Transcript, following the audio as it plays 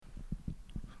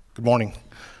Good morning.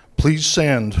 Please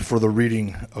stand for the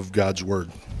reading of God's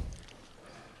Word.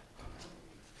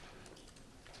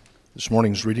 This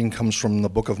morning's reading comes from the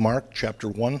book of Mark, chapter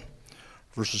 1,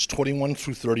 verses 21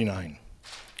 through 39.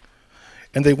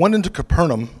 And they went into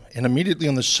Capernaum, and immediately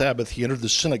on the Sabbath he entered the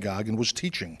synagogue and was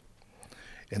teaching.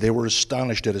 And they were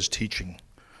astonished at his teaching,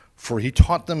 for he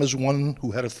taught them as one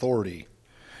who had authority,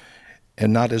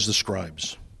 and not as the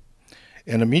scribes.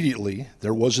 And immediately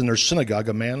there was in their synagogue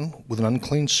a man with an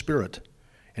unclean spirit,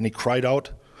 and he cried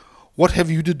out, "What have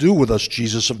you to do with us,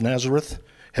 Jesus of Nazareth?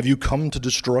 Have you come to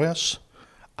destroy us?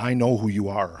 I know who you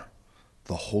are,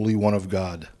 the Holy One of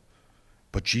God."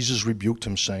 But Jesus rebuked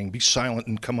him, saying, "Be silent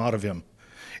and come out of him."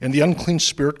 And the unclean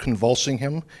spirit, convulsing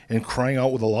him and crying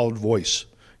out with a loud voice,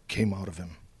 came out of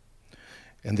him.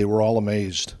 And they were all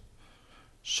amazed,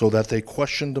 so that they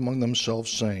questioned among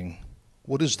themselves, saying,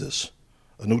 "What is this?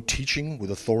 A new teaching with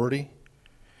authority?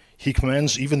 He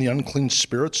commands even the unclean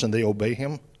spirits, and they obey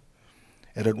him."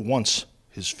 And at once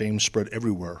his fame spread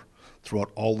everywhere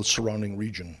throughout all the surrounding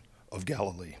region of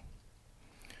Galilee.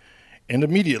 And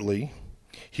immediately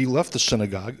he left the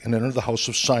synagogue and entered the house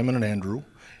of Simon and Andrew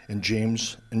and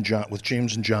James and John, with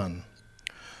James and John.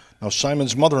 Now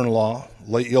Simon's mother-in-law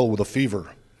lay ill with a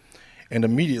fever, and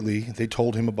immediately they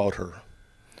told him about her.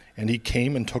 And he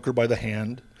came and took her by the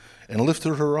hand and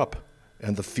lifted her up,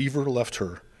 and the fever left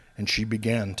her, and she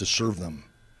began to serve them.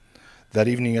 That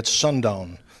evening at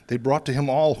sundown, they brought to him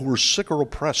all who were sick or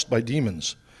oppressed by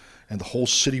demons, and the whole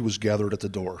city was gathered at the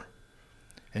door.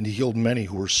 And he healed many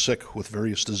who were sick with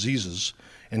various diseases,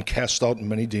 and cast out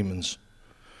many demons.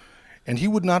 And he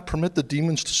would not permit the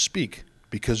demons to speak,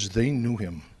 because they knew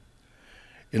him.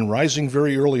 And rising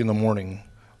very early in the morning,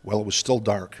 while it was still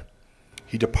dark,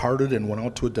 he departed and went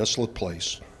out to a desolate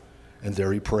place, and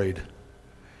there he prayed.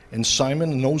 And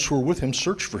Simon and those who were with him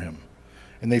searched for him.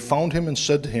 And they found him and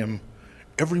said to him,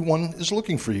 "Everyone is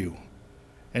looking for you."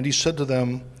 And he said to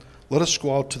them, "Let us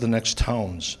go out to the next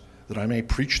towns, that I may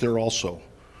preach there also,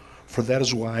 for that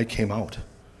is why I came out."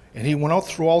 And he went out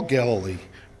through all Galilee,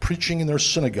 preaching in their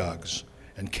synagogues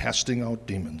and casting out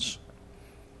demons.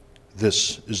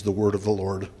 This is the word of the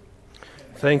Lord.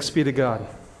 Thanks be to God.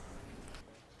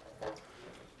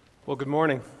 Well, good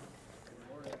morning.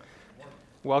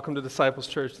 Welcome to Disciples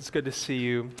Church. It's good to see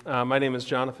you. My name is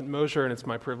Jonathan Mosier, and it's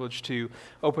my privilege to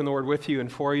open the Word with you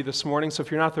and for you this morning. So if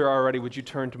you're not there already, would you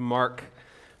turn to Mark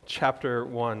chapter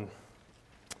 1?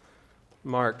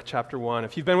 Mark chapter 1.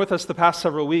 If you've been with us the past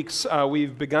several weeks,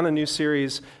 we've begun a new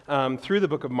series through the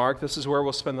book of Mark. This is where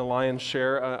we'll spend the lion's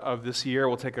share of this year.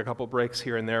 We'll take a couple breaks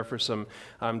here and there for some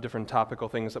different topical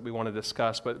things that we want to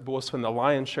discuss, but we'll spend the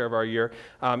lion's share of our year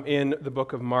in the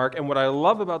book of Mark. And what I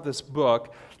love about this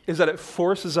book is that it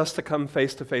forces us to come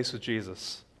face to face with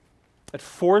Jesus. It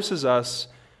forces us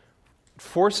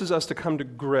to come to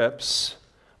grips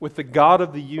with the God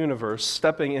of the universe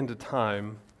stepping into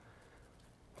time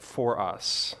for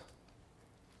us.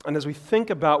 And as we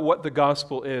think about what the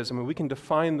gospel is, we can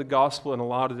define the gospel in a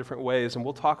lot of different ways, and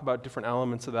we'll talk about different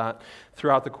elements of that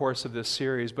throughout the course of this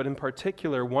series. But in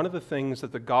particular, one of the things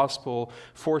that the gospel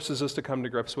forces us to come to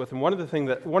grips with, and one of the things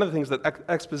that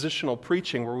expositional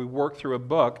preaching, where we work through a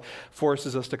book,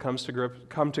 forces us to come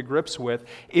to grips with,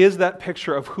 is that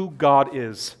picture of who God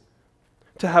is.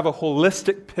 To have a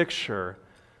holistic picture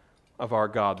of our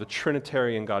God, the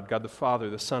Trinitarian God, God the Father,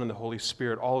 the Son, and the Holy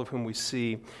Spirit, all of whom we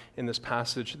see in this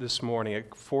passage this morning.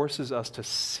 It forces us to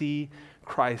see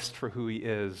Christ for who he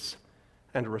is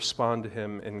and to respond to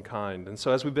him in kind. And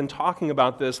so as we've been talking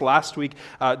about this, last week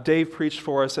Dave preached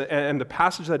for us, and the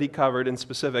passage that he covered in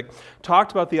specific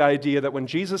talked about the idea that when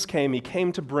Jesus came, he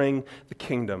came to bring the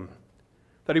kingdom.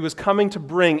 That he was coming to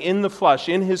bring in the flesh,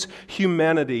 in his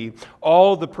humanity,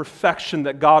 all the perfection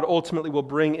that God ultimately will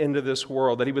bring into this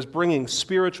world. That he was bringing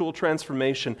spiritual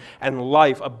transformation and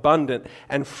life abundant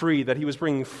and free. That he was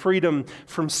bringing freedom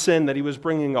from sin. That he was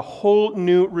bringing a whole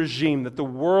new regime. That the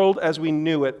world as we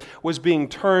knew it was being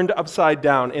turned upside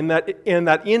down. And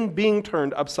that in being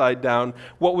turned upside down,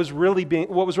 what was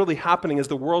really happening is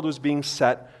the world was being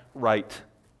set right.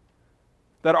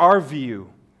 That our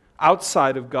view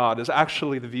outside of God is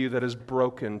actually the view that is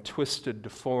broken, twisted,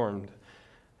 deformed,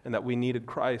 and that we needed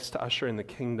Christ to usher in the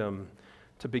kingdom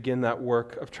to begin that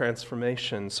work of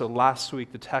transformation. So last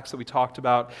week, the text that we talked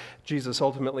about, Jesus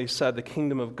ultimately said the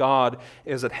kingdom of God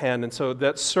is at hand. And so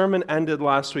that sermon ended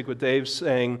last week with Dave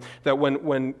saying that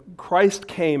when Christ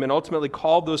came and ultimately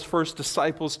called those first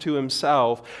disciples to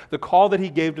himself, the call that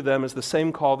he gave to them is the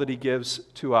same call that he gives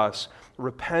to us.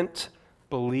 Repent,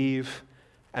 believe,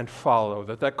 and follow.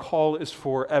 That call is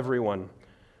for everyone.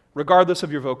 regardless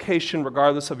of your vocation,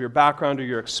 regardless of your background or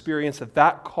your experience,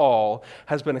 that call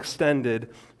has been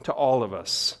extended to all of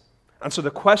us. And so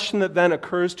the question that then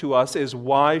occurs to us is,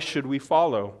 why should we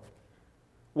follow?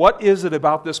 What is it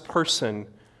about this person,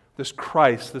 this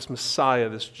Christ, this Messiah,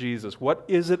 this Jesus? What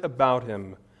is it about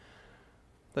him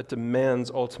that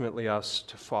demands ultimately us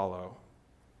to follow?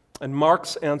 And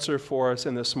Mark's answer for us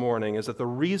in this morning is that the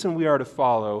reason we are to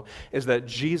follow is that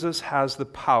Jesus has the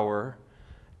power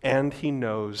and he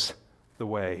knows the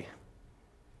way.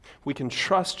 We can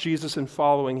trust Jesus in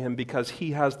following him because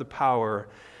he has the power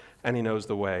and he knows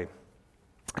the way.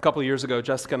 A couple of years ago,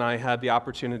 Jessica and I had the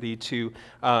opportunity to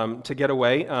get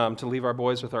away, to leave our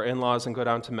boys with our in-laws and go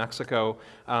down to Mexico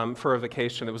for a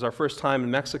vacation. It was our first time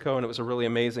in Mexico, and it was a really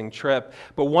amazing trip.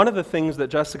 But one of the things that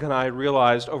Jessica and I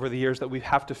realized over the years that we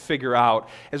have to figure out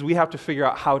is we have to figure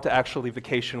out how to actually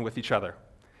vacation with each other,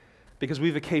 because we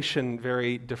vacation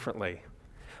very differently.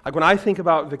 Like when I think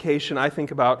about vacation, I think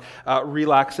about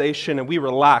relaxation, and we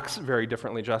relax very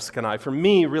differently, Jessica and I. For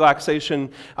me,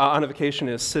 relaxation on a vacation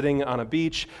is sitting on a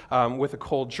beach with a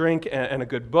cold drink and a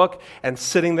good book, and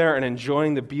sitting there and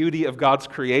enjoying the beauty of God's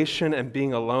creation and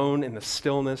being alone in the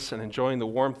stillness and enjoying the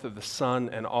warmth of the sun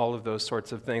and all of those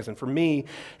sorts of things. And for me,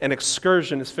 an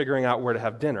excursion is figuring out where to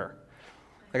have dinner.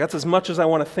 Like that's as much as I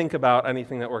want to think about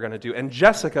anything that we're going to do. And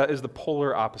Jessica is the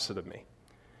polar opposite of me.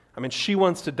 I mean, she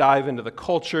wants to dive into the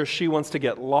culture. She wants to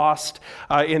get lost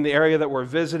in the area that we're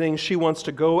visiting. She wants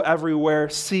to go everywhere,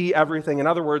 see everything. In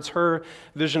other words, her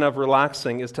vision of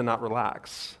relaxing is to not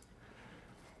relax.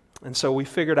 And so we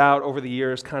figured out over the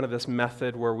years kind of this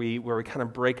method where we kind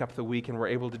of break up the week and we're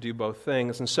able to do both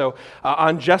things. And so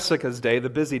on Jessica's day,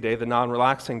 the busy day, the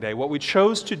non-relaxing day, what we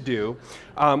chose to do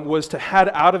was to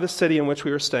head out of the city in which we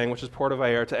were staying, which is Puerto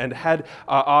Vallarta, and head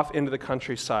off into the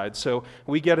countryside. So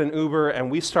we get an Uber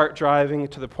and we start driving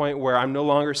to the point where I'm no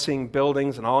longer seeing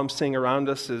buildings and all I'm seeing around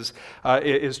us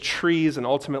is trees and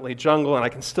ultimately jungle, and I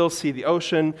can still see the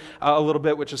ocean a little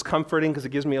bit, which is comforting because it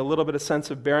gives me a little bit of sense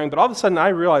of bearing. But all of a sudden I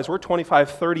realize we're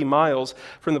 25, 30 miles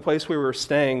from the place we were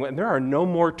staying, and there are no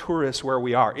more tourists where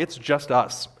we are. It's just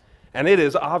us. And it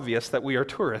is obvious that we are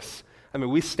tourists. I mean,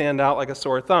 we stand out like a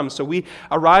sore thumb. So we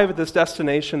arrive at this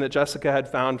destination that Jessica had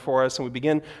found for us, and we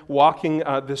begin walking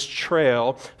this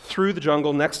trail through the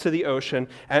jungle next to the ocean.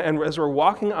 And as we're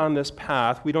walking on this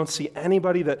path, we don't see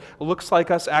anybody that looks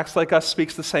like us, acts like us,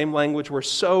 speaks the same language. We're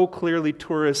so clearly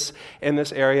tourists in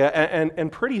this area. And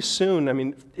pretty soon, I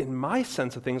mean, in my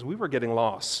sense of things, we were getting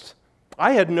lost.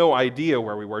 I had no idea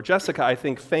where we were. Jessica, I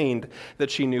think, feigned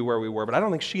that she knew where we were, but I don't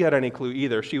think she had any clue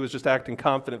either. She was just acting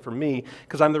confident for me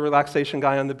because I'm the relaxation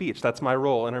guy on the beach. That's my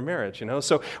role in our marriage, you know?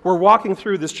 So we're walking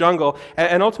through this jungle,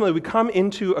 and ultimately we come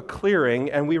into a clearing,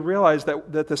 and we realize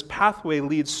that this pathway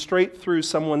leads straight through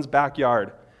someone's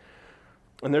backyard.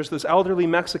 And there's this elderly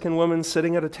Mexican woman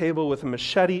sitting at a table with a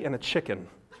machete and a chicken.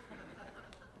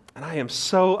 And I am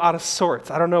so out of sorts.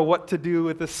 I don't know what to do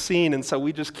with this scene, and so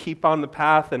we just keep on the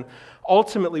path, and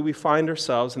ultimately we find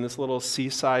ourselves in this little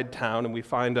seaside town, and we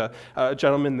find a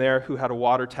gentleman there who had a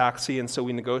water taxi, and so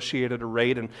we negotiated a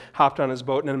rate and hopped on his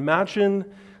boat. And imagine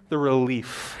the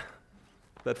relief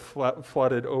that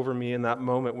flooded over me in that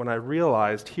moment when I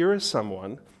realized here is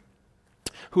someone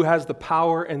who has the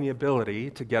power and the ability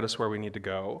to get us where we need to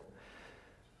go,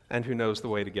 and who knows the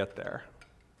way to get there.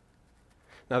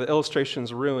 Now, the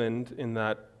illustration's ruined in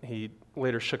that he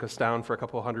later shook us down for a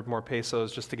couple hundred more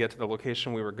pesos just to get to the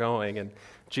location we were going, and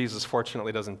Jesus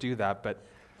fortunately doesn't do that. But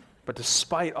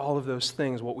despite all of those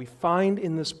things, what we find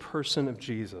in this person of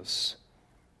Jesus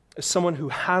is someone who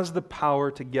has the power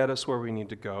to get us where we need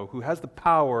to go, who has the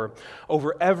power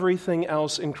over everything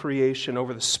else in creation,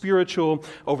 over the spiritual,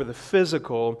 over the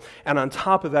physical, and on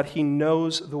top of that, he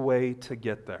knows the way to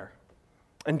get there.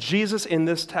 And Jesus in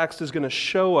this text is going to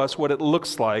show us what it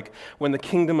looks like when the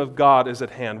kingdom of God is at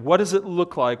hand. What does it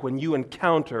look like when you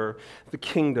encounter the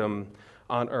kingdom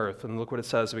on earth? And look what it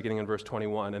says beginning in verse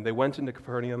 21. And they went into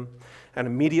Capernaum, and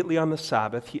immediately on the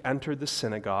Sabbath he entered the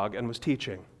synagogue and was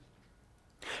teaching.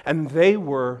 And they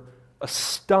were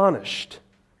astonished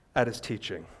at his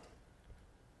teaching,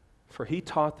 for he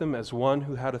taught them as one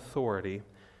who had authority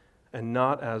and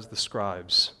not as the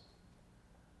scribes.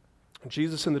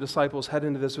 Jesus and the disciples head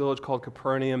into this village called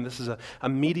Capernaum. This is a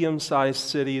medium-sized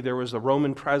city. There was a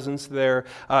Roman presence there.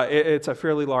 It's a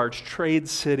fairly large trade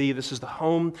city. This is the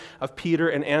home of Peter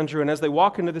and Andrew. And as they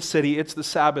walk into the city, it's the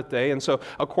Sabbath day. And so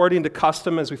according to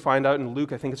custom, as we find out in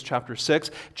Luke, I think it's chapter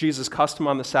 6, Jesus' custom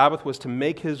on the Sabbath was to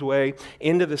make his way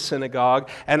into the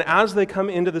synagogue. And as they come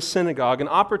into the synagogue, an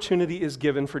opportunity is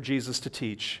given for Jesus to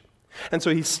teach. And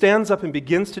so he stands up and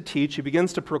begins to teach. He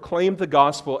begins to proclaim the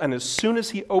gospel. And as soon as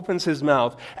he opens his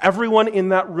mouth, everyone in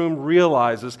that room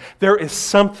realizes there is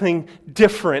something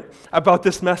different about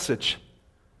this message.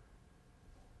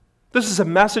 This is a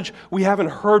message we haven't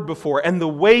heard before, and the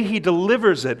way he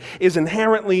delivers it is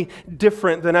inherently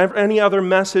different than any other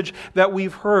message that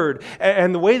we've heard.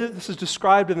 And the way that this is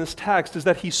described in this text is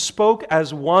that he spoke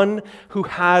as one who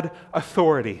had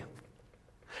authority.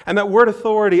 And that word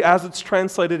authority, as it's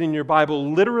translated in your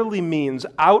Bible, literally means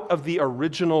out of the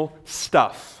original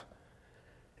stuff.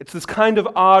 It's this kind of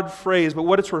odd phrase, but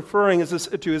what it's referring is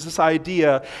this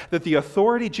idea that the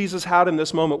authority Jesus had in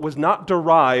this moment was not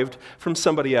derived from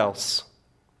somebody else.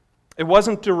 It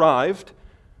wasn't derived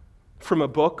from a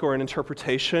book or an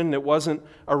interpretation. It wasn't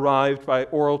arrived by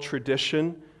oral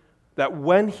tradition. That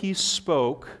when he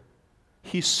spoke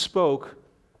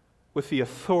with the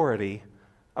authority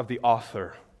of the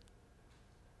author.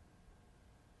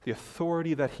 The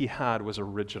authority that he had was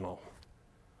original,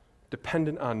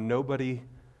 dependent on nobody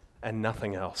and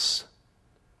nothing else.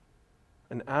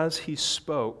 And as he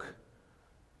spoke,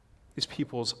 these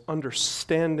people's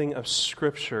understanding of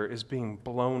Scripture is being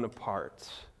blown apart.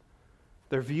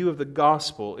 Their view of the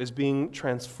gospel is being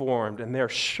transformed, and they're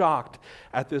shocked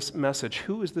at this message.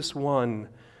 Who is this one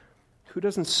who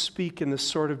doesn't speak in this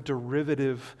sort of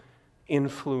derivative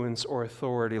influence or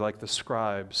authority like the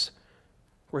scribes?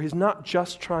 Where he's not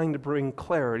just trying to bring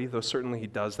clarity, though certainly he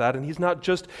does that, and he's not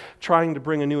just trying to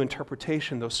bring a new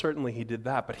interpretation, though certainly he did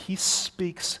that, but he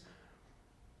speaks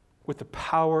with the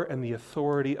power and the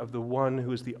authority of the one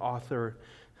who is the author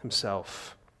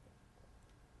himself.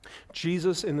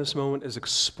 Jesus in this moment is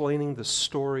explaining the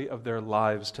story of their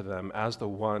lives to them as the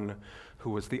one who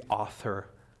was the author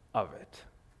of it.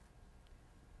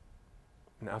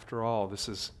 And after all, this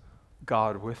is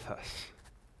God with us.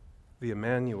 The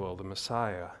Emmanuel, the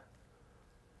Messiah.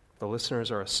 The listeners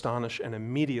are astonished, and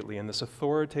immediately in this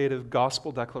authoritative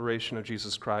gospel declaration of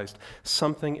Jesus Christ,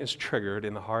 something is triggered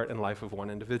in the heart and life of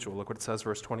one individual. Look what it says,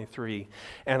 verse 23.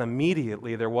 And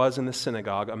immediately there was in the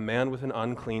synagogue a man with an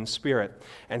unclean spirit,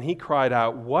 and he cried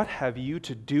out, "What have you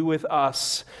to do with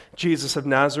us, Jesus of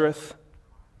Nazareth?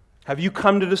 Have you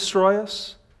come to destroy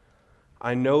us?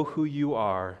 I know who you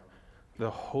are,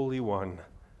 the Holy One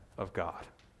of God."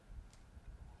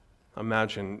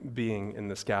 Imagine being in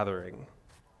this gathering.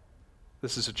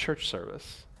 This is a church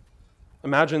service.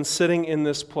 Imagine sitting in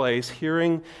this place,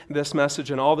 hearing this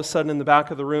message, and all of a sudden in the back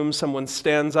of the room, someone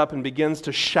stands up and begins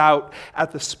to shout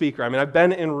at the speaker. I mean, I've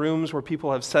been in rooms where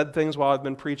people have said things while I've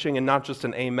been preaching, and not just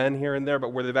an amen here and there,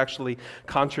 but where they've actually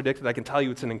contradicted. I can tell you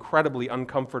it's an incredibly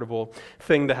uncomfortable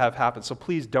thing to have happen, so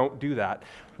please don't do that.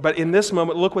 But in this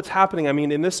moment, look what's happening. I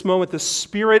mean, in this moment, the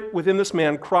Spirit within this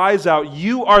man cries out,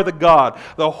 "You are the God,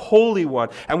 the Holy One."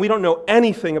 And we don't know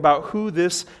anything about who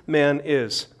this man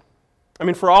is. I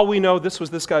mean, for all we know, this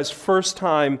was this guy's first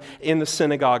time in the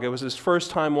synagogue. It was his first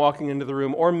time walking into the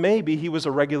room. Or maybe he was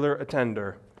a regular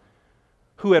attender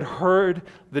who had heard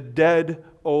the dead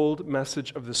old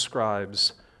message of the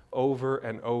scribes over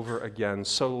and over again,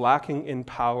 so lacking in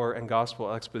power and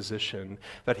gospel exposition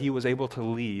that he was able to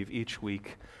leave each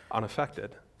week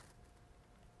unaffected.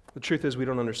 The truth is, we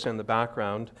don't understand the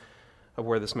background of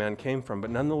where this man came from,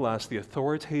 but nonetheless, the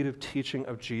authoritative teaching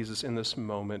of Jesus in this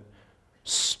moment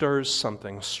stirs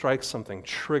something, strikes something,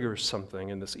 triggers something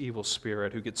in this evil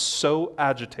spirit who gets so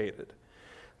agitated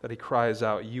that he cries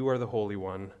out, "You are the Holy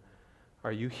One.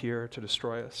 Are you here to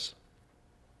destroy us?"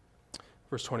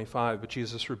 Verse 25, but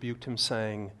Jesus rebuked him,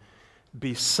 saying,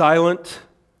 "Be silent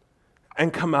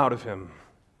and come out of him."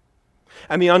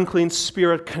 And the unclean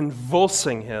spirit,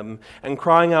 convulsing him and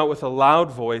crying out with a loud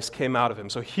voice, came out of him.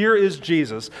 So here is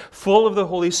Jesus, full of the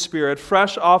Holy Spirit,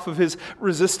 fresh off of his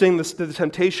resisting the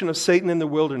temptation of Satan in the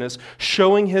wilderness,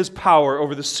 showing his power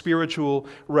over the spiritual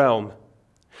realm.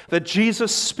 That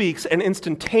Jesus speaks, and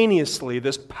instantaneously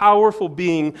this powerful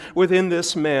being within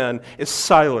this man is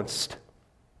silenced.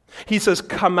 He says,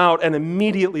 "Come out," and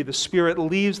immediately the Spirit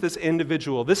leaves this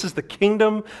individual. This is the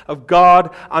kingdom of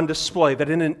God on display, that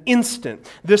in an instant,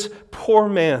 this poor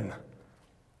man,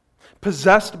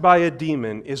 possessed by a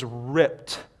demon, is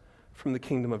ripped from the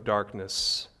kingdom of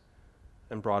darkness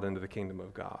and brought into the kingdom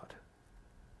of God.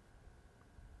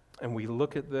 And we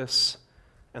look at this,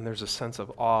 and there's a sense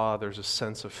of awe, there's a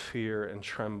sense of fear and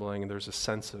trembling, and there's a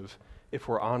sense of, if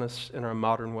we're honest, in our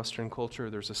modern Western culture,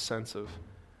 there's a sense of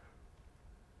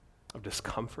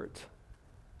discomfort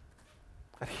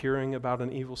at hearing about an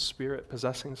evil spirit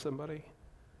possessing somebody.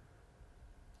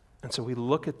 And so we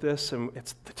look at this, and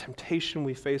it's the temptation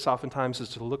we face oftentimes is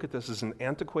to look at this as an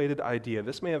antiquated idea.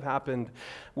 This may have happened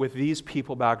with these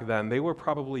people back then. They were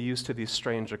probably used to these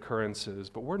strange occurrences,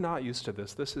 but we're not used to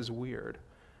this. This is weird.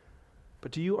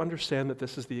 But do you understand that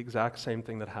this is the exact same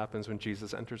thing that happens when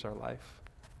Jesus enters our life?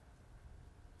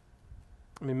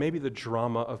 I mean, maybe the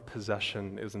drama of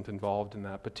possession isn't involved in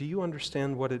that, but do you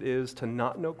understand what it is to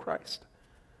not know Christ?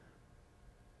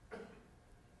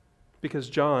 Because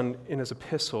John, in his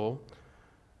epistle,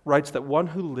 writes that one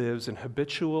who lives in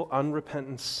habitual,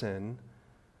 unrepentant sin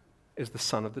is the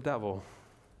son of the devil.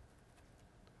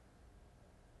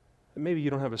 Maybe you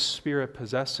don't have a spirit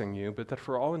possessing you, but that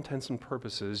for all intents and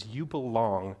purposes, you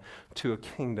belong to a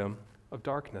kingdom of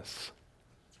darkness.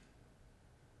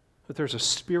 That there's a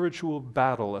spiritual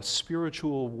battle, a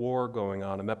spiritual war going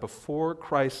on, and that before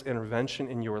Christ's intervention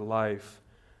in your life,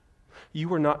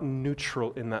 you are not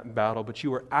neutral in that battle, but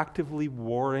you are actively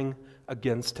warring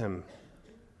against him.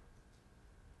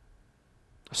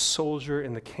 A soldier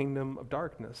in the kingdom of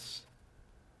darkness.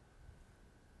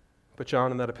 But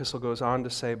John in that epistle goes on to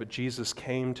say, but Jesus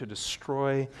came to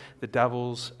destroy the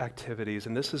devil's activities.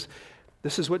 And this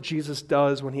is what Jesus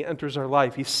does when he enters our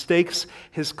life. He stakes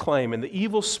his claim. And the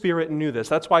evil spirit knew this.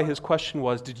 That's why his question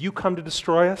was, did you come to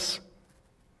destroy us?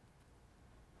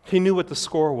 He knew what the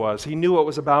score was. He knew what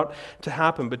was about to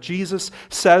happen. But Jesus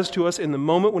says to us in the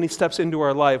moment when he steps into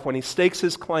our life, when he stakes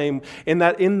his claim, in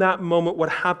that moment what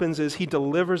happens is he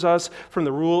delivers us from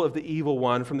the rule of the evil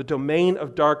one, from the domain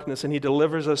of darkness, and he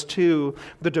delivers us to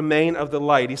the domain of the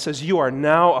light. He says, you are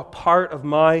now a part of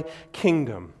my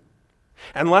kingdom.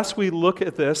 Unless we look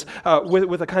at this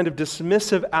with a kind of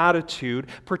dismissive attitude,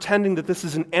 pretending that this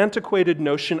is an antiquated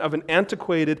notion of an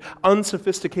antiquated,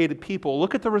 unsophisticated people,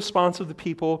 look at the response of the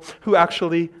people who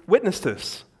actually witnessed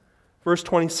this. Verse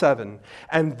 27,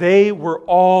 and they were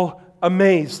all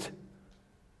amazed.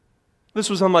 This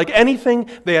was unlike anything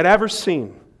they had ever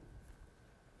seen.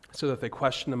 So that they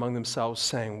questioned among themselves,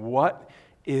 saying, what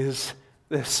is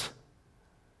this?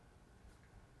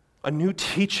 A new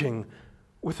teaching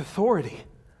with authority.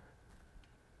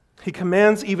 He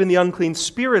commands even the unclean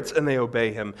spirits, and they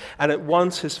obey him. And at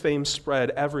once his fame spread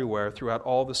everywhere throughout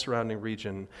all the surrounding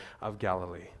region of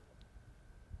Galilee.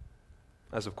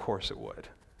 As of course it would.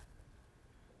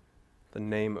 The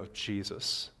name of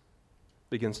Jesus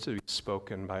begins to be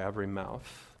spoken by every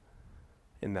mouth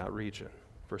in that region.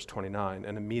 Verse 29,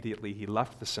 and immediately he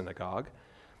left the synagogue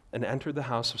and entered the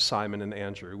house of Simon and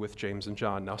Andrew with James and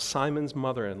John. Now Simon's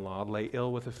mother-in-law lay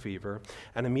ill with a fever,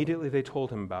 and immediately they told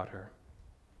him about her.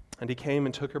 And he came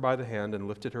and took her by the hand and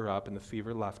lifted her up, and the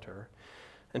fever left her,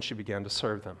 and she began to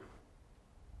serve them.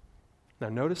 Now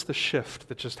notice the shift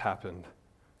that just happened.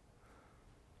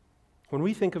 When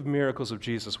we think of miracles of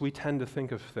Jesus, we tend to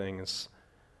think of things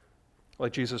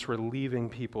like Jesus relieving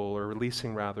people, or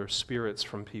releasing rather, spirits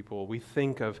from people. We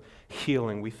think of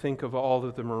healing. We think of all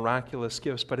of the miraculous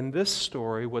gifts. But in this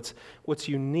story, what's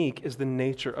unique is the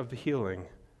nature of the healing.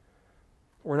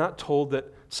 We're not told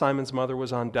that Simon's mother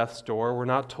was on death's door. We're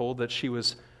not told that she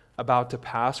was about to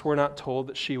pass. We're not told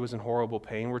that she was in horrible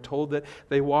pain. We're told that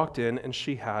they walked in and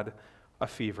she had a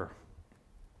fever.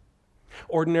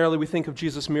 Ordinarily, we think of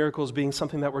Jesus' miracles being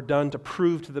something that were done to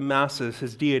prove to the masses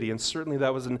his deity, and certainly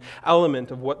that was an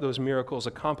element of what those miracles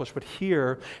accomplished. But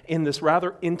here, in this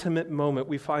rather intimate moment,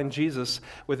 we find Jesus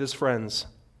with his friends.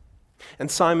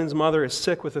 And Simon's mother is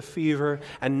sick with a fever,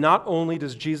 and not only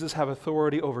does Jesus have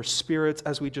authority over spirits,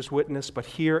 as we just witnessed, but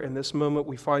here in this moment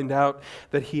we find out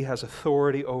that he has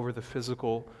authority over the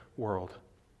physical world.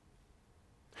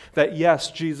 That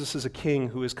yes, Jesus is a king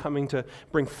who is coming to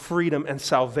bring freedom and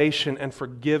salvation and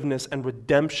forgiveness and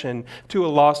redemption to a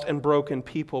lost and broken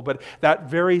people. But that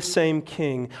very same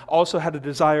king also had a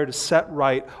desire to set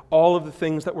right all of the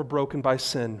things that were broken by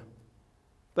sin.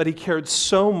 That he cared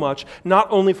so much, not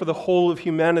only for the whole of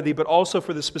humanity, but also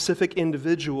for the specific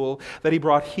individual, that he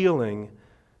brought healing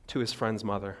to his friend's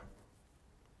mother.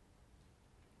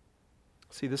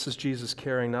 See, this is Jesus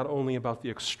caring not only about the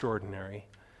extraordinary,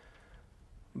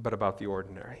 but about the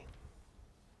ordinary.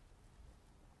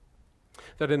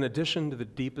 That in addition to the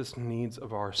deepest needs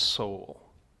of our soul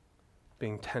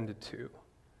being tended to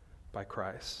by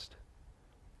Christ,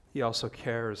 he also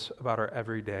cares about our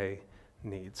everyday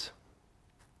needs.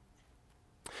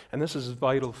 And this is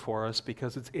vital for us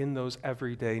because it's in those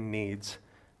everyday needs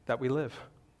that we live.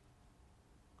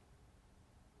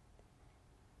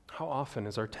 How often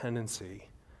is our tendency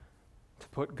to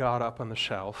put God up on the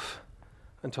shelf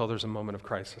until there's a moment of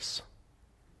crisis?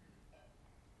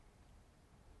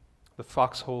 The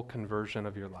foxhole conversion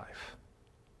of your life.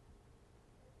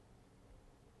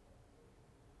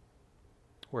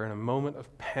 Where in a moment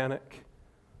of panic,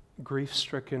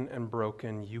 grief-stricken and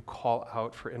broken, you call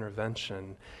out for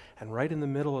intervention. And right in the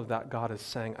middle of that, God is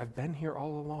saying, I've been here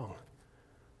all along.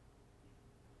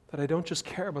 That I don't just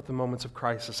care about the moments of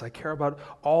crisis. I care about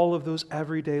all of those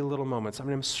everyday little moments. I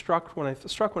mean, I'm struck when I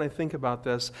think about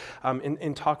this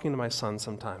in talking to my son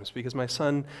sometimes, because my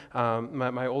son,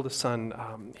 my oldest son,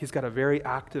 he's got a very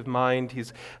active mind.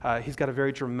 He's got a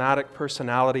very dramatic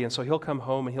personality, and so he'll come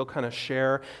home and he'll kind of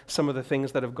share some of the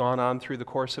things that have gone on through the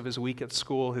course of his week at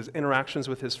school, his interactions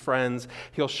with his friends.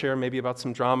 He'll share maybe about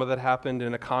some drama that happened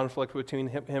in a conflict between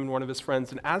him and one of his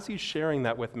friends. And as he's sharing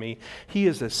that with me, he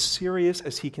is as serious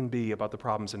as he can be about the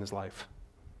problems in his life.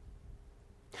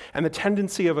 And the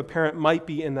tendency of a parent might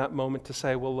be in that moment to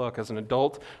say, well, look, as an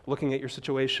adult looking at your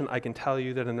situation, I can tell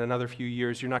you that in another few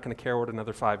years, you're not going to care what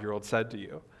another 5-year-old said to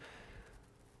you.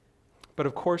 But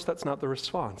of course, that's not the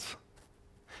response.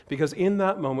 Because in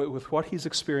that moment, with what he's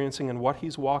experiencing and what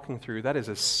he's walking through, that is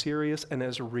as serious and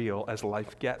as real as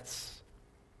life gets.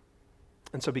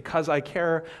 And so because I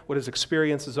care what his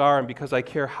experiences are, and because I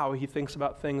care how he thinks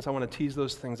about things, I want to tease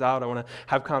those things out. I want to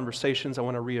have conversations. I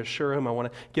want to reassure him. I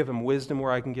want to give him wisdom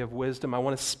where I can give wisdom. I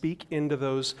want to speak into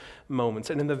those moments.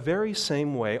 And in the very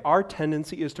same way, our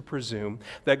tendency is to presume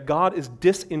that God is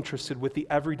disinterested with the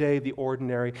everyday, the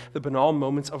ordinary, the banal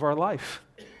moments of our life.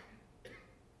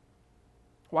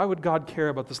 Why would God care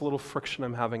about this little friction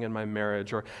I'm having in my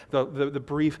marriage, or the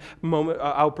brief moment,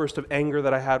 outburst of anger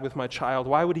that I had with my child?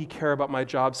 Why would he care about my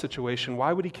job situation?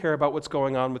 Why would he care about what's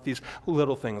going on with these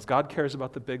little things? God cares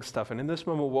about the big stuff. And in this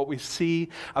moment, what we see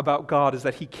about God is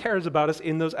that he cares about us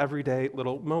in those everyday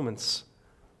little moments.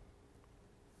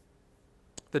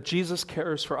 That Jesus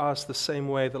cares for us the same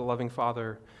way that a loving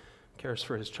father cares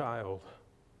for his child.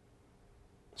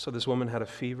 So this woman had a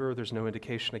fever. There's no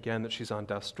indication, again, that she's on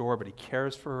death's door, but he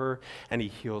cares for her and he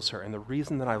heals her. And the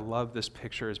reason that I love this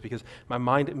picture is because my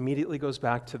mind immediately goes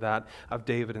back to that of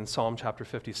David in Psalm chapter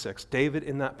 56. David,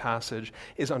 in that passage,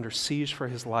 is under siege for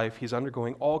his life. He's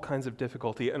undergoing all kinds of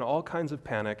difficulty and all kinds of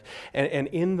panic. And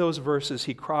in those verses,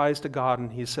 he cries to God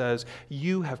and he says,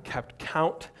 "You have kept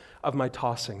count of my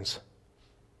tossings.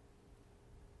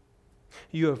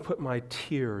 You have put my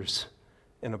tears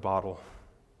in a bottle."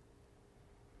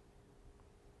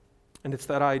 And it's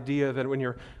that idea that when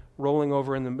you're rolling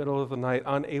over in the middle of the night,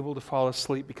 unable to fall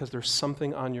asleep because there's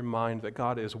something on your mind, that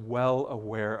God is well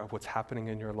aware of what's happening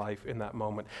in your life in that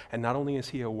moment. And not only is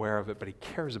he aware of it, but he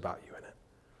cares about you in it.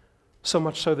 So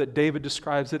much so that David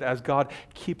describes it as God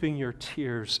keeping your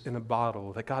tears in a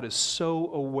bottle, that God is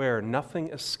so aware, nothing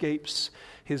escapes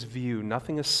his view,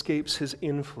 nothing escapes his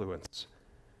influence.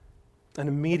 And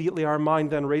immediately our mind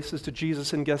then races to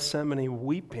Jesus in Gethsemane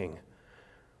weeping,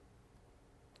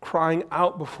 crying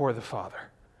out before the Father.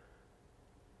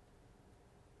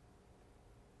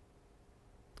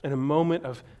 In a moment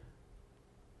of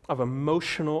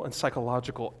emotional and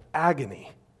psychological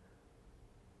agony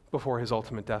before his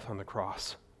ultimate death on the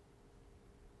cross.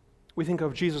 We think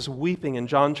of Jesus weeping in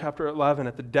John chapter 11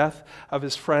 at the death of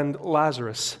his friend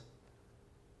Lazarus.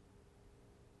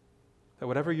 That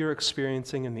whatever you're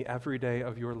experiencing in the everyday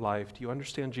of your life, do you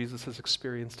understand Jesus has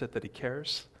experienced it, that he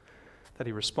cares? That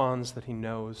he responds, that he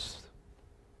knows,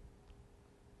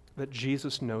 that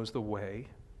Jesus knows the way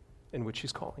in which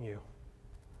he's calling you.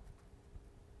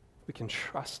 We can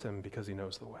trust him because he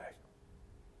knows the way.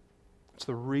 It's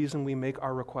the reason we make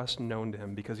our request known to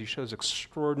him, because he shows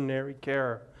extraordinary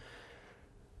care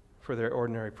for the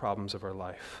ordinary problems of our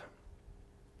life.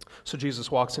 So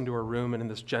Jesus walks into her room, and in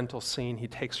this gentle scene, he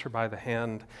takes her by the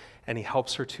hand and he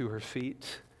helps her to her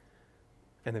feet.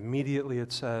 And immediately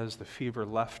it says the fever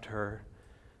left her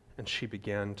and she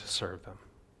began to serve them.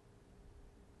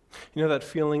 You know that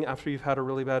feeling after you've had a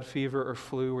really bad fever or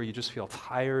flu where you just feel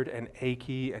tired and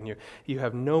achy and you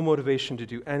have no motivation to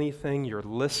do anything, you're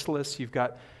listless, you've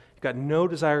got no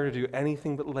desire to do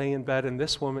anything but lay in bed, and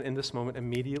this woman in this moment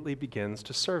immediately begins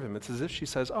to serve him. It's as if she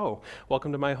says, "Oh,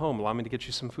 welcome to my home. Allow me to get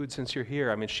you some food since you're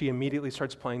here." I mean, she immediately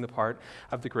starts playing the part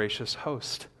of the gracious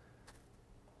host.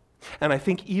 And I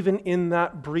think even in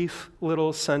that brief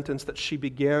little sentence that she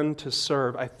began to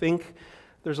serve, I think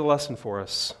there's a lesson for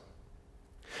us.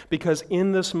 Because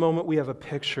in this moment we have a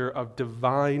picture of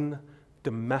divine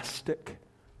domestic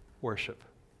worship.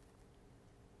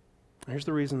 And here's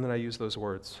the reason that I use those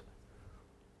words.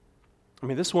 I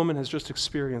mean, this woman has just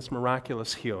experienced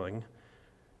miraculous healing,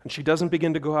 and she doesn't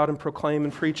begin to go out and proclaim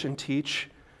and preach and teach.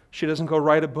 She doesn't go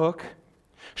write a book.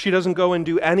 She doesn't go and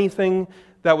do anything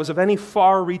that was of any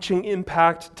far-reaching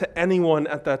impact to anyone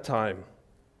at that time.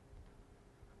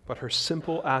 But her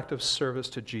simple act of service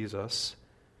to Jesus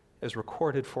is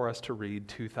recorded for us to read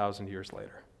 2,000 years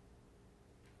later.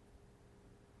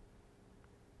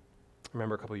 I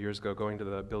remember a couple of years ago going to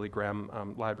the Billy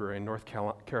Graham Library in North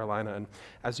Carolina, and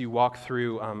as you walk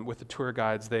through with the tour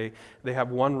guides, they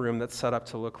have one room that's set up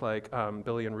to look like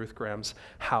Billy and Ruth Graham's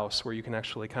house, where you can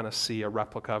actually kind of see a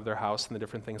replica of their house and the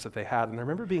different things that they had. And I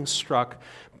remember being struck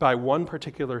by one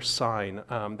particular sign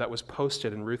that was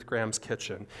posted in Ruth Graham's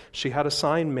kitchen. She had a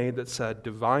sign made that said,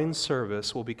 "Divine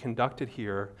service will be conducted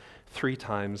here 3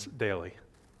 times daily."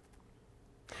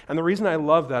 And the reason I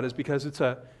love that is because it's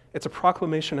a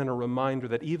proclamation and a reminder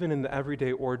that even in the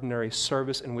everyday, ordinary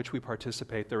service in which we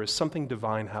participate, there is something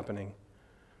divine happening.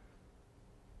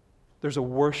 There's a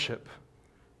worship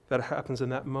that happens in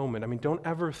that moment. I mean, don't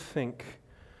ever think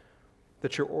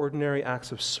that your ordinary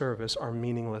acts of service are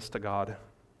meaningless to God.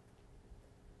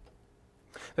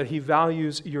 That He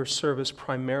values your service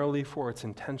primarily for its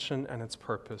intention and its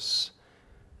purpose,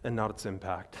 and not its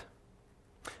impact.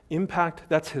 Impact,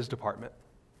 that's His department.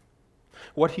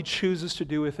 What He chooses to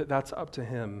do with it, that's up to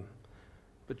Him.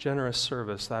 But generous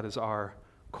service, that is our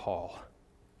call.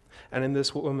 And in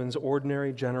this woman's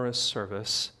ordinary, generous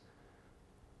service,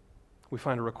 we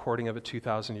find a recording of it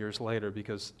 2,000 years later,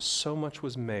 because so much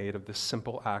was made of this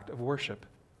simple act of worship.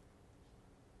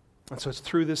 And so it's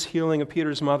through this healing of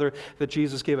Peter's mother that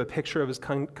Jesus gave a picture of His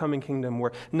coming kingdom,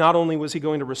 where not only was He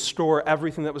going to restore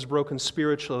everything that was broken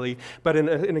spiritually, but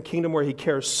in a kingdom where He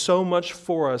cares so much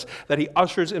for us that He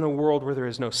ushers in a world where there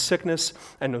is no sickness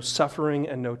and no suffering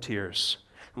and no tears.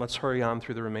 And let's hurry on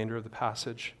through the remainder of the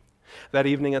passage. That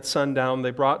evening at sundown,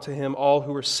 they brought to Him all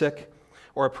who were sick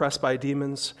or oppressed by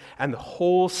demons, and the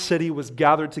whole city was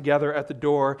gathered together at the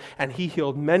door, and He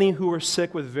healed many who were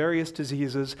sick with various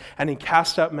diseases, and He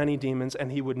cast out many demons, and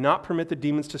He would not permit the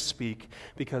demons to speak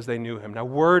because they knew Him. Now,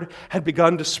 word had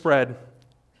begun to spread,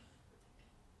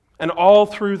 and all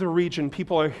through the region,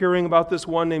 people are hearing about this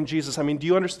one named Jesus. I mean, do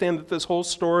you understand that this whole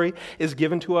story is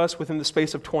given to us within the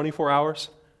space of 24 hours?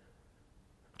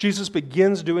 Jesus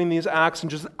begins doing these acts, and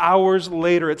just hours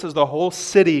later, it says the whole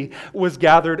city was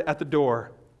gathered at the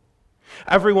door.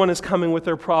 Everyone is coming with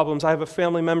their problems. I have a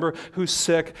family member who's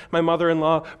sick. My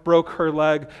mother-in-law broke her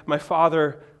leg. My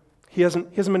father, he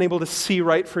hasn't been able to see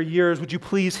right for years. Would you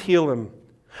please heal him?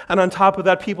 And on top of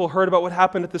that, people heard about what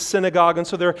happened at the synagogue, and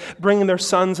so they're bringing their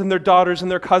sons and their daughters and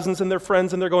their cousins and their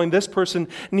friends, and they're going, this person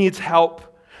needs help.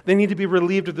 They need to be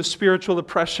relieved of the spiritual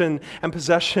oppression and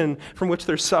possession from which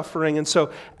they're suffering. And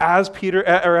so as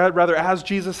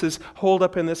Jesus is holed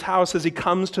up in this house, as He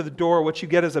comes to the door, what you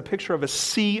get is a picture of a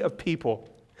sea of people.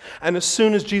 And as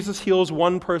soon as Jesus heals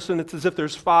one person, it's as if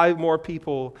there's 5 more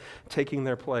people taking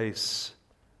their place.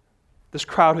 This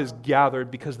crowd has gathered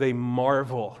because they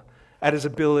marvel at His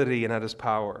ability and at His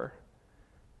power.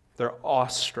 They're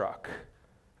awestruck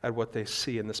at what they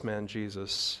see in this man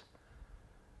Jesus.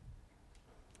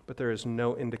 But there is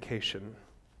no indication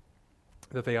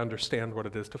that they understand what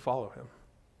it is to follow Him.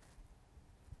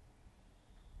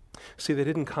 See, they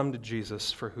didn't come to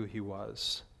Jesus for who He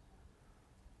was.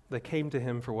 They came to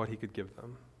Him for what He could give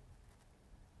them.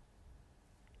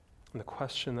 And the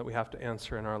question that we have to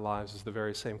answer in our lives is the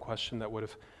very same question that would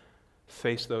have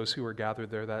faced those who were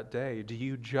gathered there that day. Do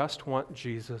you just want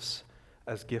Jesus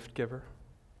as gift giver?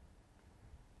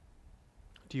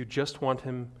 Do you just want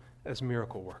Him as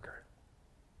miracle worker?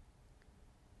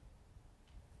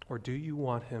 Or do you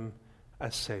want Him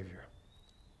as Savior?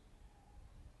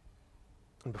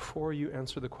 And before you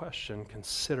answer the question,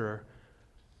 consider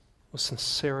with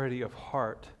sincerity of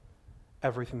heart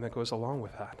everything that goes along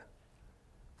with that.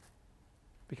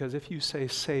 Because if you say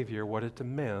Savior, what it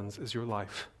demands is your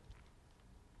life.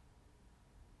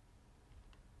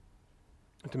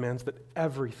 It demands that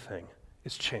everything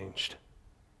is changed.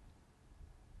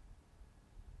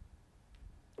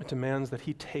 It demands that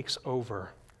He takes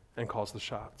over and calls the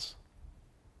shots.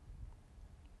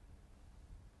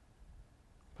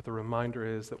 But the reminder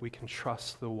is that we can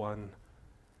trust the one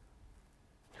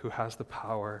who has the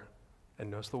power and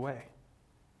knows the way.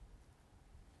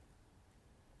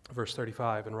 Verse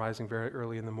 35, and rising very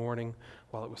early in the morning,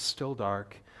 while it was still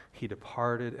dark, He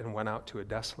departed and went out to a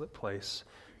desolate place,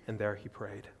 and there He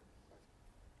prayed.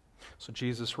 So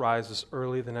Jesus rises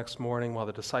early the next morning while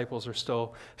the disciples are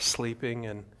still sleeping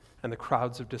and the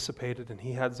crowds have dissipated, and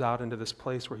He heads out into this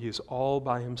place where He is all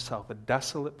by Himself, a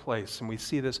desolate place. And we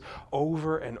see this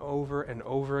over and over and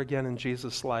over again in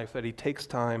Jesus' life, that He takes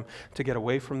time to get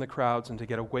away from the crowds and to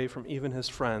get away from even His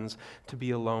friends, to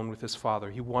be alone with His Father.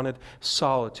 He wanted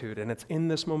solitude, and it's in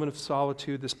this moment of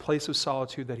solitude, this place of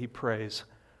solitude, that He prays,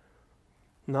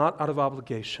 not out of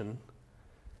obligation,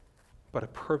 but a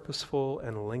purposeful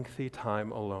and lengthy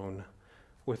time alone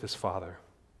with His Father.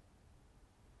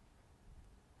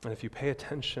 And if you pay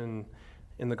attention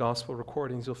in the gospel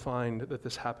recordings, you'll find that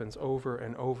this happens over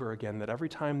and over again, that every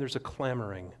time there's a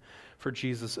clamoring for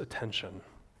Jesus' attention,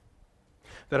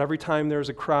 that every time there's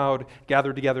a crowd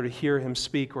gathered together to hear him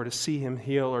speak or to see him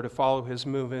heal or to follow his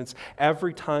movements,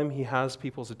 every time he has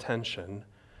people's attention,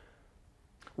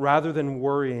 rather than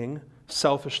worrying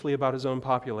selfishly about his own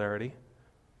popularity,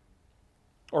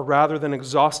 or rather than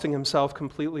exhausting himself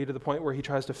completely to the point where he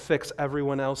tries to fix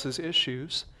everyone else's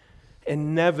issues,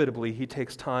 inevitably he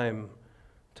takes time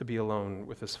to be alone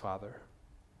with his Father.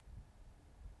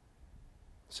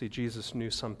 See, Jesus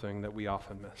knew something that we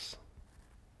often miss.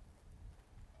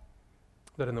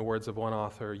 That in the words of one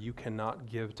author, you cannot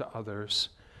give to others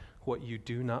what you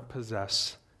do not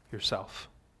possess yourself.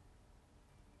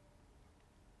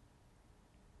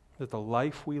 That the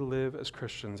life we live as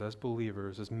Christians, as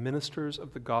believers, as ministers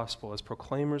of the gospel, as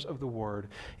proclaimers of the word,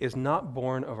 is not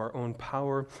born of our own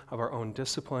power, of our own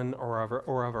discipline, or of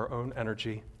our own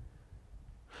energy.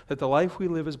 That the life we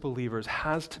live as believers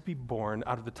has to be born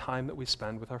out of the time that we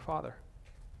spend with our Father.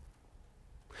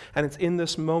 And it's in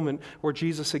this moment where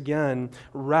Jesus again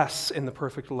rests in the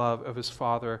perfect love of his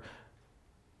Father,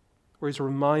 where he's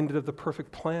reminded of the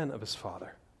perfect plan of his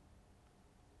Father.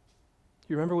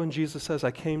 You remember when Jesus says,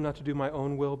 I came not to do my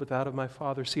own will, but that of my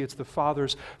Father? See, it's the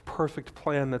Father's perfect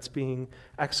plan that's being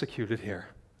executed here.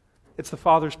 It's the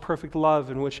Father's perfect love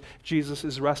in which Jesus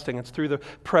is resting. It's through the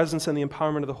presence and the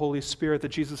empowerment of the Holy Spirit that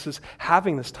Jesus is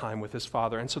having this time with his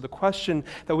Father. And so the question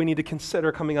that we need to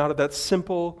consider coming out of that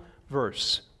simple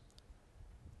verse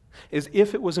is,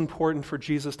 if it was important for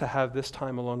Jesus to have this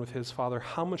time alone with his Father,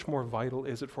 how much more vital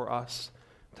is it for us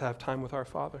to have time with our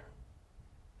Father?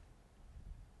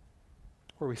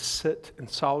 Where we sit in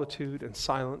solitude and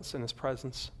silence in his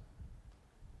presence,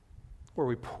 where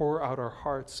we pour out our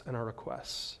hearts and our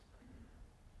requests,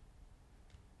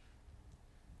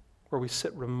 where we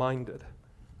sit reminded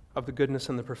of the goodness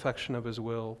and the perfection of his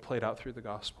will played out through the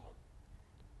gospel.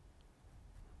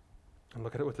 And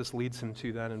look at what this leads him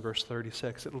to then in verse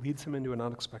 36. It leads him into an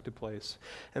unexpected place.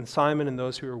 And Simon and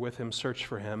those who were with him searched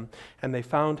for him, and they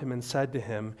found him and said to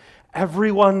him,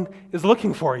 everyone is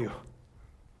looking for you.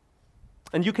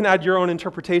 And you can add your own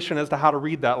interpretation as to how to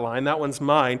read that line. That one's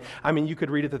mine. I mean, you could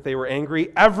read it that they were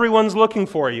angry. Everyone's looking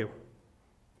for you.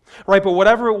 Right, but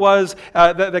whatever it was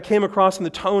that came across in the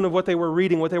tone of what they were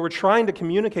reading, what they were trying to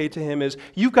communicate to him is,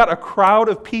 you've got a crowd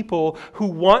of people who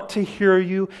want to hear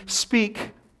you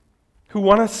speak, who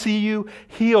want to see you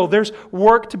heal. There's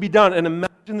work to be done. And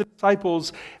imagine the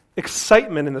disciples'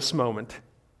 excitement in this moment.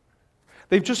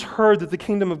 They've just heard that the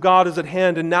kingdom of God is at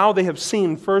hand, and now they have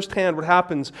seen firsthand what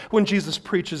happens when Jesus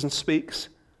preaches and speaks.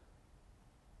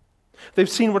 They've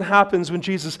seen what happens when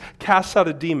Jesus casts out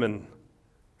a demon.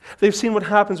 They've seen what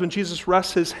happens when Jesus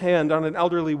rests his hand on an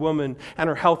elderly woman and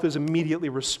her health is immediately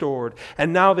restored.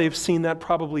 And now they've seen that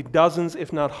probably dozens,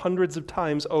 if not hundreds of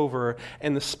times over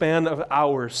in the span of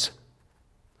hours.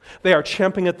 They are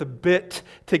champing at the bit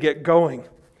to get going.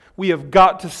 We have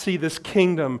got to see this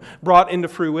kingdom brought into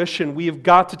fruition. We have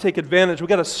got to take advantage. We've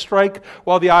got to strike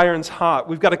while the iron's hot.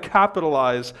 We've got to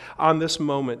capitalize on this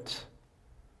moment.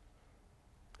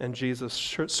 And Jesus,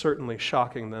 certainly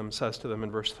shocking them, says to them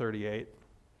in verse 38,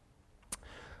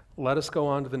 let us go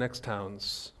on to the next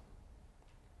towns,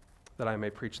 that I may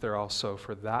preach there also,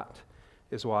 for that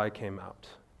is why I came out.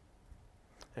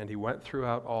 And he went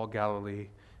throughout all Galilee,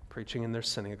 preaching in their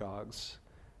synagogues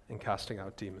and casting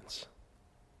out demons.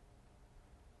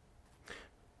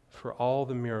 For all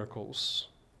the miracles,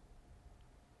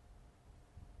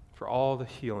 for all the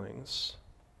healings,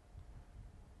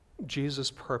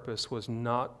 Jesus' purpose was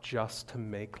not just to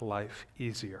make life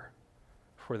easier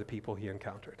for the people he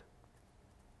encountered.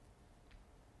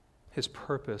 His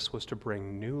purpose was to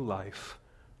bring new life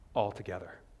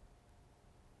altogether.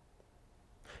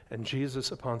 And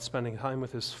Jesus, upon spending time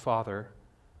with his Father,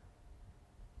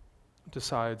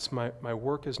 decides, my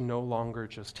work is no longer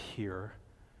just here,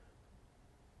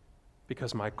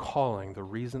 because my calling, the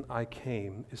reason I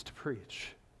came, is to preach.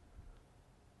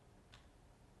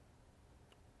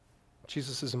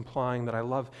 Jesus is implying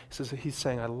that he's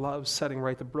saying, I love setting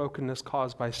right the brokenness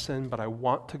caused by sin, but I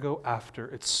want to go after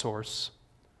its source.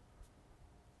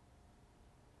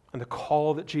 And the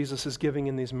call that Jesus is giving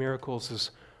in these miracles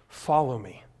is, follow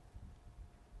me.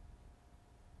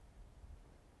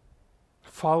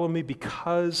 Follow me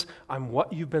because I'm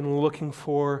what you've been looking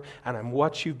for and I'm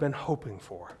what you've been hoping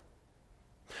for.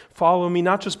 Follow me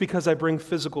not just because I bring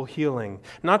physical healing,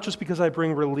 not just because I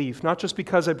bring relief, not just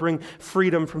because I bring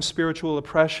freedom from spiritual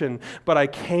oppression, but I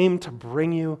came to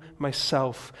bring you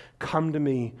myself. Come to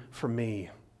me for me.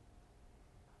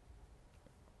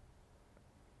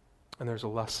 And there's a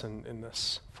lesson in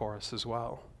this for us as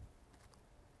well.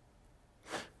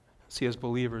 See, as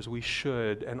believers, we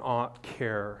should and ought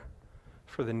care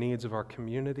for the needs of our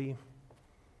community,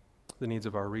 the needs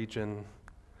of our region,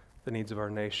 the needs of our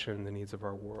nation, the needs of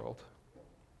our world.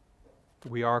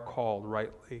 We are called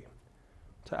rightly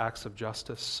to acts of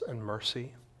justice and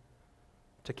mercy,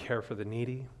 to care for the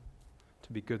needy,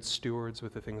 to be good stewards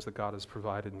with the things that God has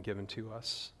provided and given to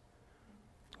us.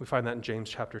 We find that in James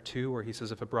chapter 2, where he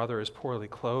says, if a brother is poorly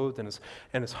clothed and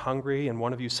is hungry, and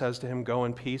one of you says to him, go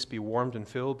in peace, be warmed and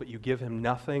filled, but you give him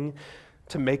nothing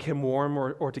to make him warm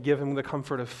or to give him the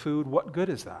comfort of food, what good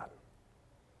is that?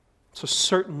 So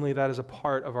certainly that is a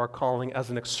part of our calling as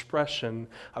an expression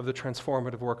of the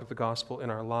transformative work of the gospel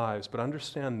in our lives. But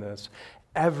understand this,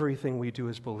 everything we do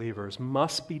as believers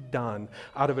must be done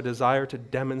out of a desire to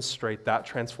demonstrate that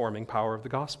transforming power of the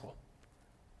gospel.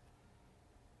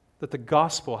 That the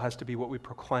gospel has to be what we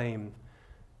proclaim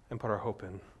and put our hope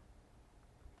in.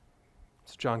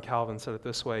 So John Calvin said it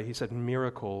this way. He said,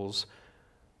 miracles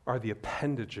are the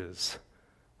appendages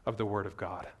of the Word of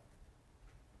God.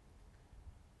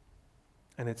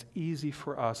 And it's easy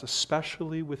for us,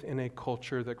 especially within a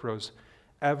culture that grows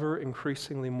ever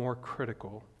increasingly more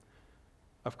critical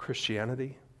of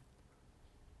Christianity,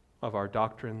 of our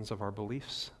doctrines, of our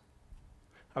beliefs,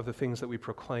 of the things that we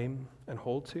proclaim and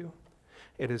hold to.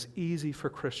 It is easy for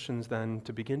Christians then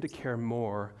to begin to care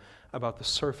more about the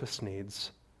surface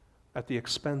needs at the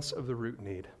expense of the root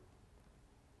need.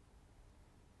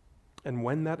 And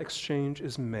when that exchange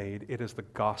is made, it is the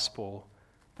gospel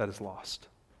that is lost.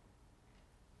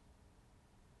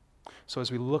 So as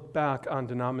we look back on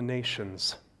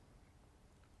denominations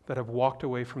that have walked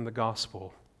away from the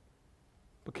gospel,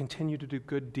 but continue to do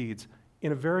good deeds,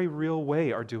 in a very real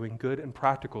way are doing good and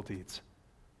practical deeds,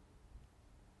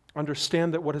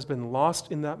 understand that what has been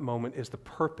lost in that moment is the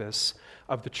purpose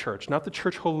of the church. Not the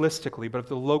church holistically, but of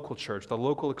the local church, the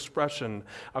local expression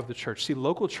of the church. See,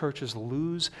 local churches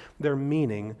lose their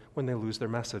meaning when they lose their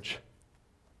message.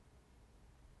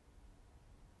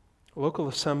 Local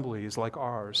assemblies like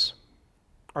ours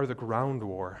are the ground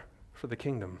war for the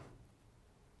kingdom.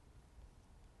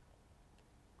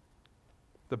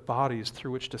 The bodies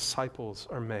through which disciples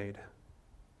are made,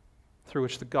 through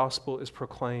which the gospel is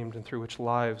proclaimed, and through which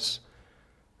lives,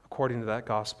 according to that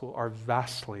gospel, are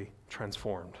vastly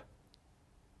transformed.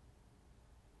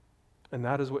 And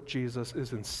that is what Jesus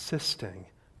is insisting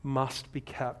must be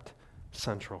kept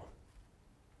central.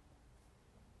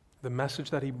 The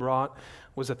message that he brought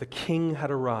was that the king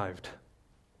had arrived,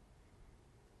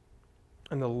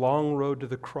 and the long road to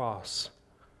the cross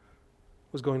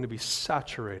was going to be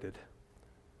saturated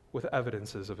with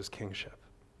evidences of his kingship.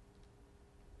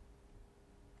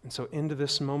 And so into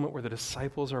this moment where the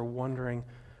disciples are wondering,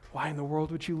 why in the world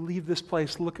would you leave this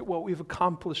place? Look at what we've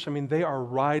accomplished. I mean, they are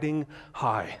riding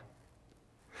high.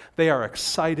 They are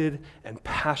excited and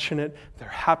passionate. They're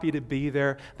happy to be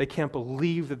there. They can't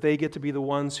believe that they get to be the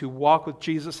ones who walk with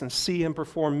Jesus and see him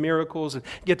perform miracles and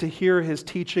get to hear his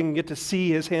teaching and get to see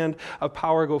his hand of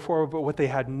power go forward. But what they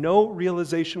had no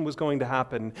realization was going to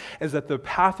happen is that the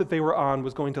path that they were on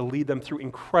was going to lead them through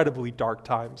incredibly dark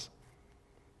times.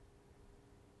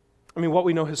 I mean, what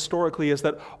we know historically is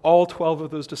that all 12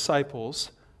 of those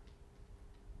disciples,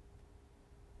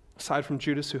 aside from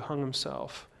Judas who hung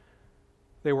himself,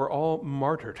 they were all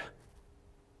martyred.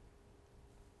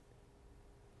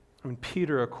 I mean,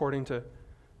 Peter, according to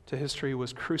history,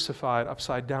 was crucified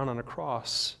upside down on a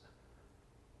cross.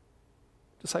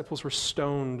 Disciples were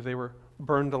stoned. They were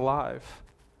burned alive.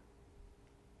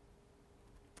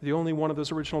 The only one of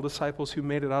those original disciples who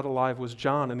made it out alive was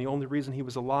John, and the only reason he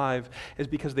was alive is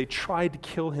because they tried to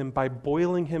kill him by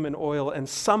boiling him in oil, and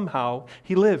somehow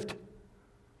he lived.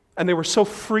 And they were so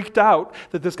freaked out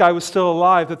that this guy was still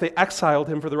alive that they exiled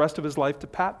him for the rest of his life to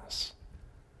Patmos.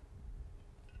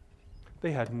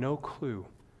 They had no clue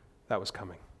that was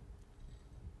coming.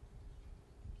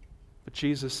 But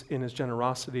Jesus, in his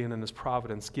generosity and in his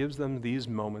providence, gives them these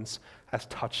moments as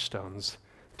touchstones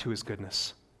to his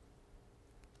goodness.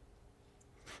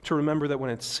 To remember that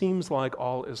when it seems like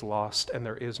all is lost and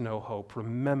there is no hope,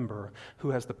 remember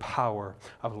who has the power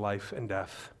of life and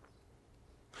death.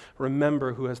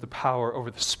 Remember who has the power over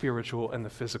the spiritual and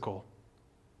the physical.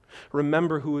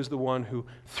 Remember who is the one who,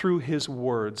 through his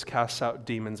words, casts out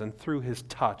demons, and through his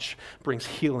touch brings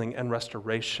healing and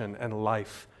restoration and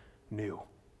life new.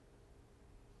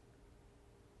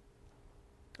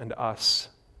 And us,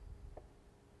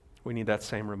 we need that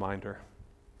same reminder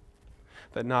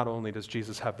that not only does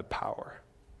Jesus have the power,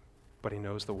 but he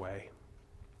knows the way.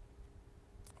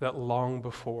 That long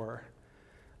before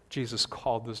Jesus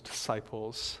called those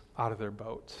disciples out of their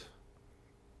boat,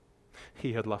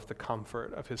 he had left the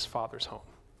comfort of his Father's home.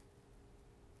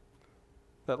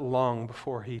 that long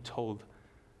before he told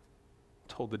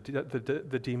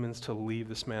the demons to leave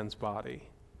this man's body,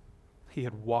 he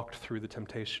had walked through the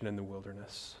temptation in the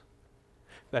wilderness,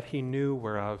 that he knew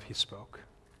whereof he spoke.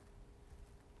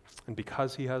 And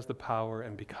because he has the power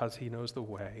and because he knows the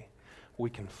way, we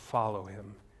can follow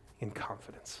him in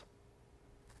confidence.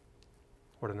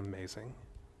 What an amazing,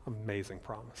 amazing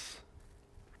promise.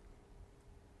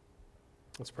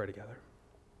 Let's pray together.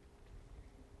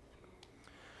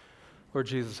 Lord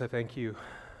Jesus, I thank you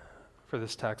for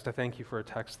this text. I thank you for a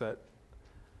text that,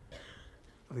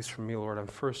 at least for me, Lord, on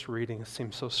first reading, it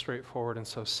seems so straightforward and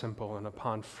so simple, and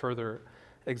upon further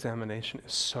examination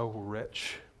is so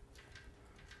rich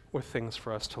with things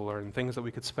for us to learn, things that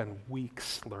we could spend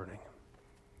weeks learning.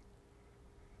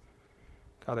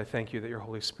 God, I thank you that your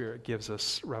Holy Spirit gives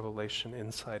us revelation,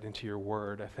 insight into your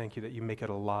word. I thank you that you make it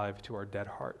alive to our dead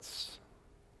hearts.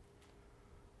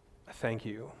 I thank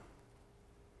you.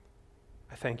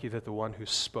 I thank you that the one who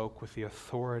spoke with the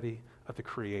authority of the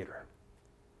Creator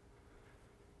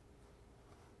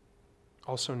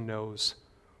also knows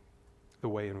the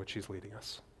way in which he's leading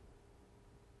us.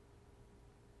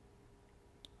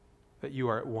 That you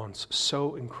are at once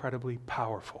so incredibly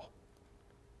powerful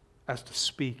as to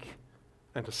speak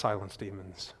and to silence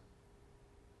demons,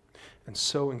 and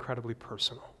so incredibly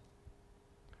personal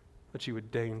that you would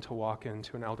deign to walk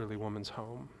into an elderly woman's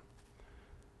home,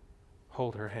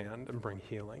 hold her hand, and bring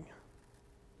healing.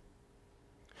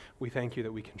 We thank you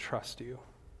that we can trust you.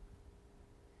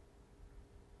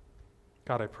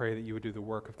 God, I pray that you would do the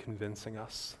work of convincing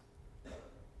us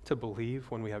to believe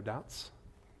when we have doubts,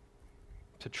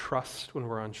 to trust when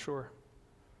we're unsure.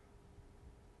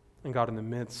 And God, in the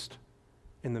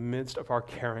midst of our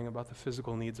caring about the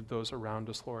physical needs of those around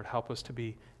us, Lord, help us to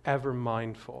be ever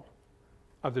mindful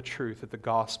of the truth that the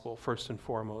gospel, first and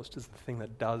foremost, is the thing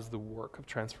that does the work of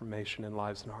transformation in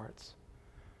lives and hearts.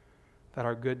 That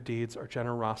our good deeds, our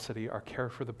generosity, our care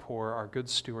for the poor, our good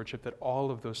stewardship, that all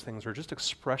of those things are just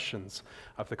expressions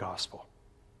of the gospel.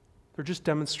 They're just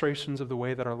demonstrations of the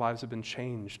way that our lives have been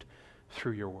changed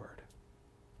through your word.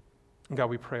 And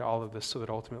God, we pray all of this so that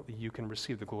ultimately you can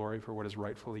receive the glory for what is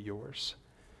rightfully yours.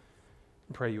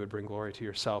 And pray you would bring glory to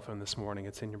yourself, and this morning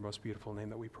it's in your most beautiful name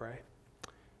that we pray.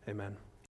 Amen.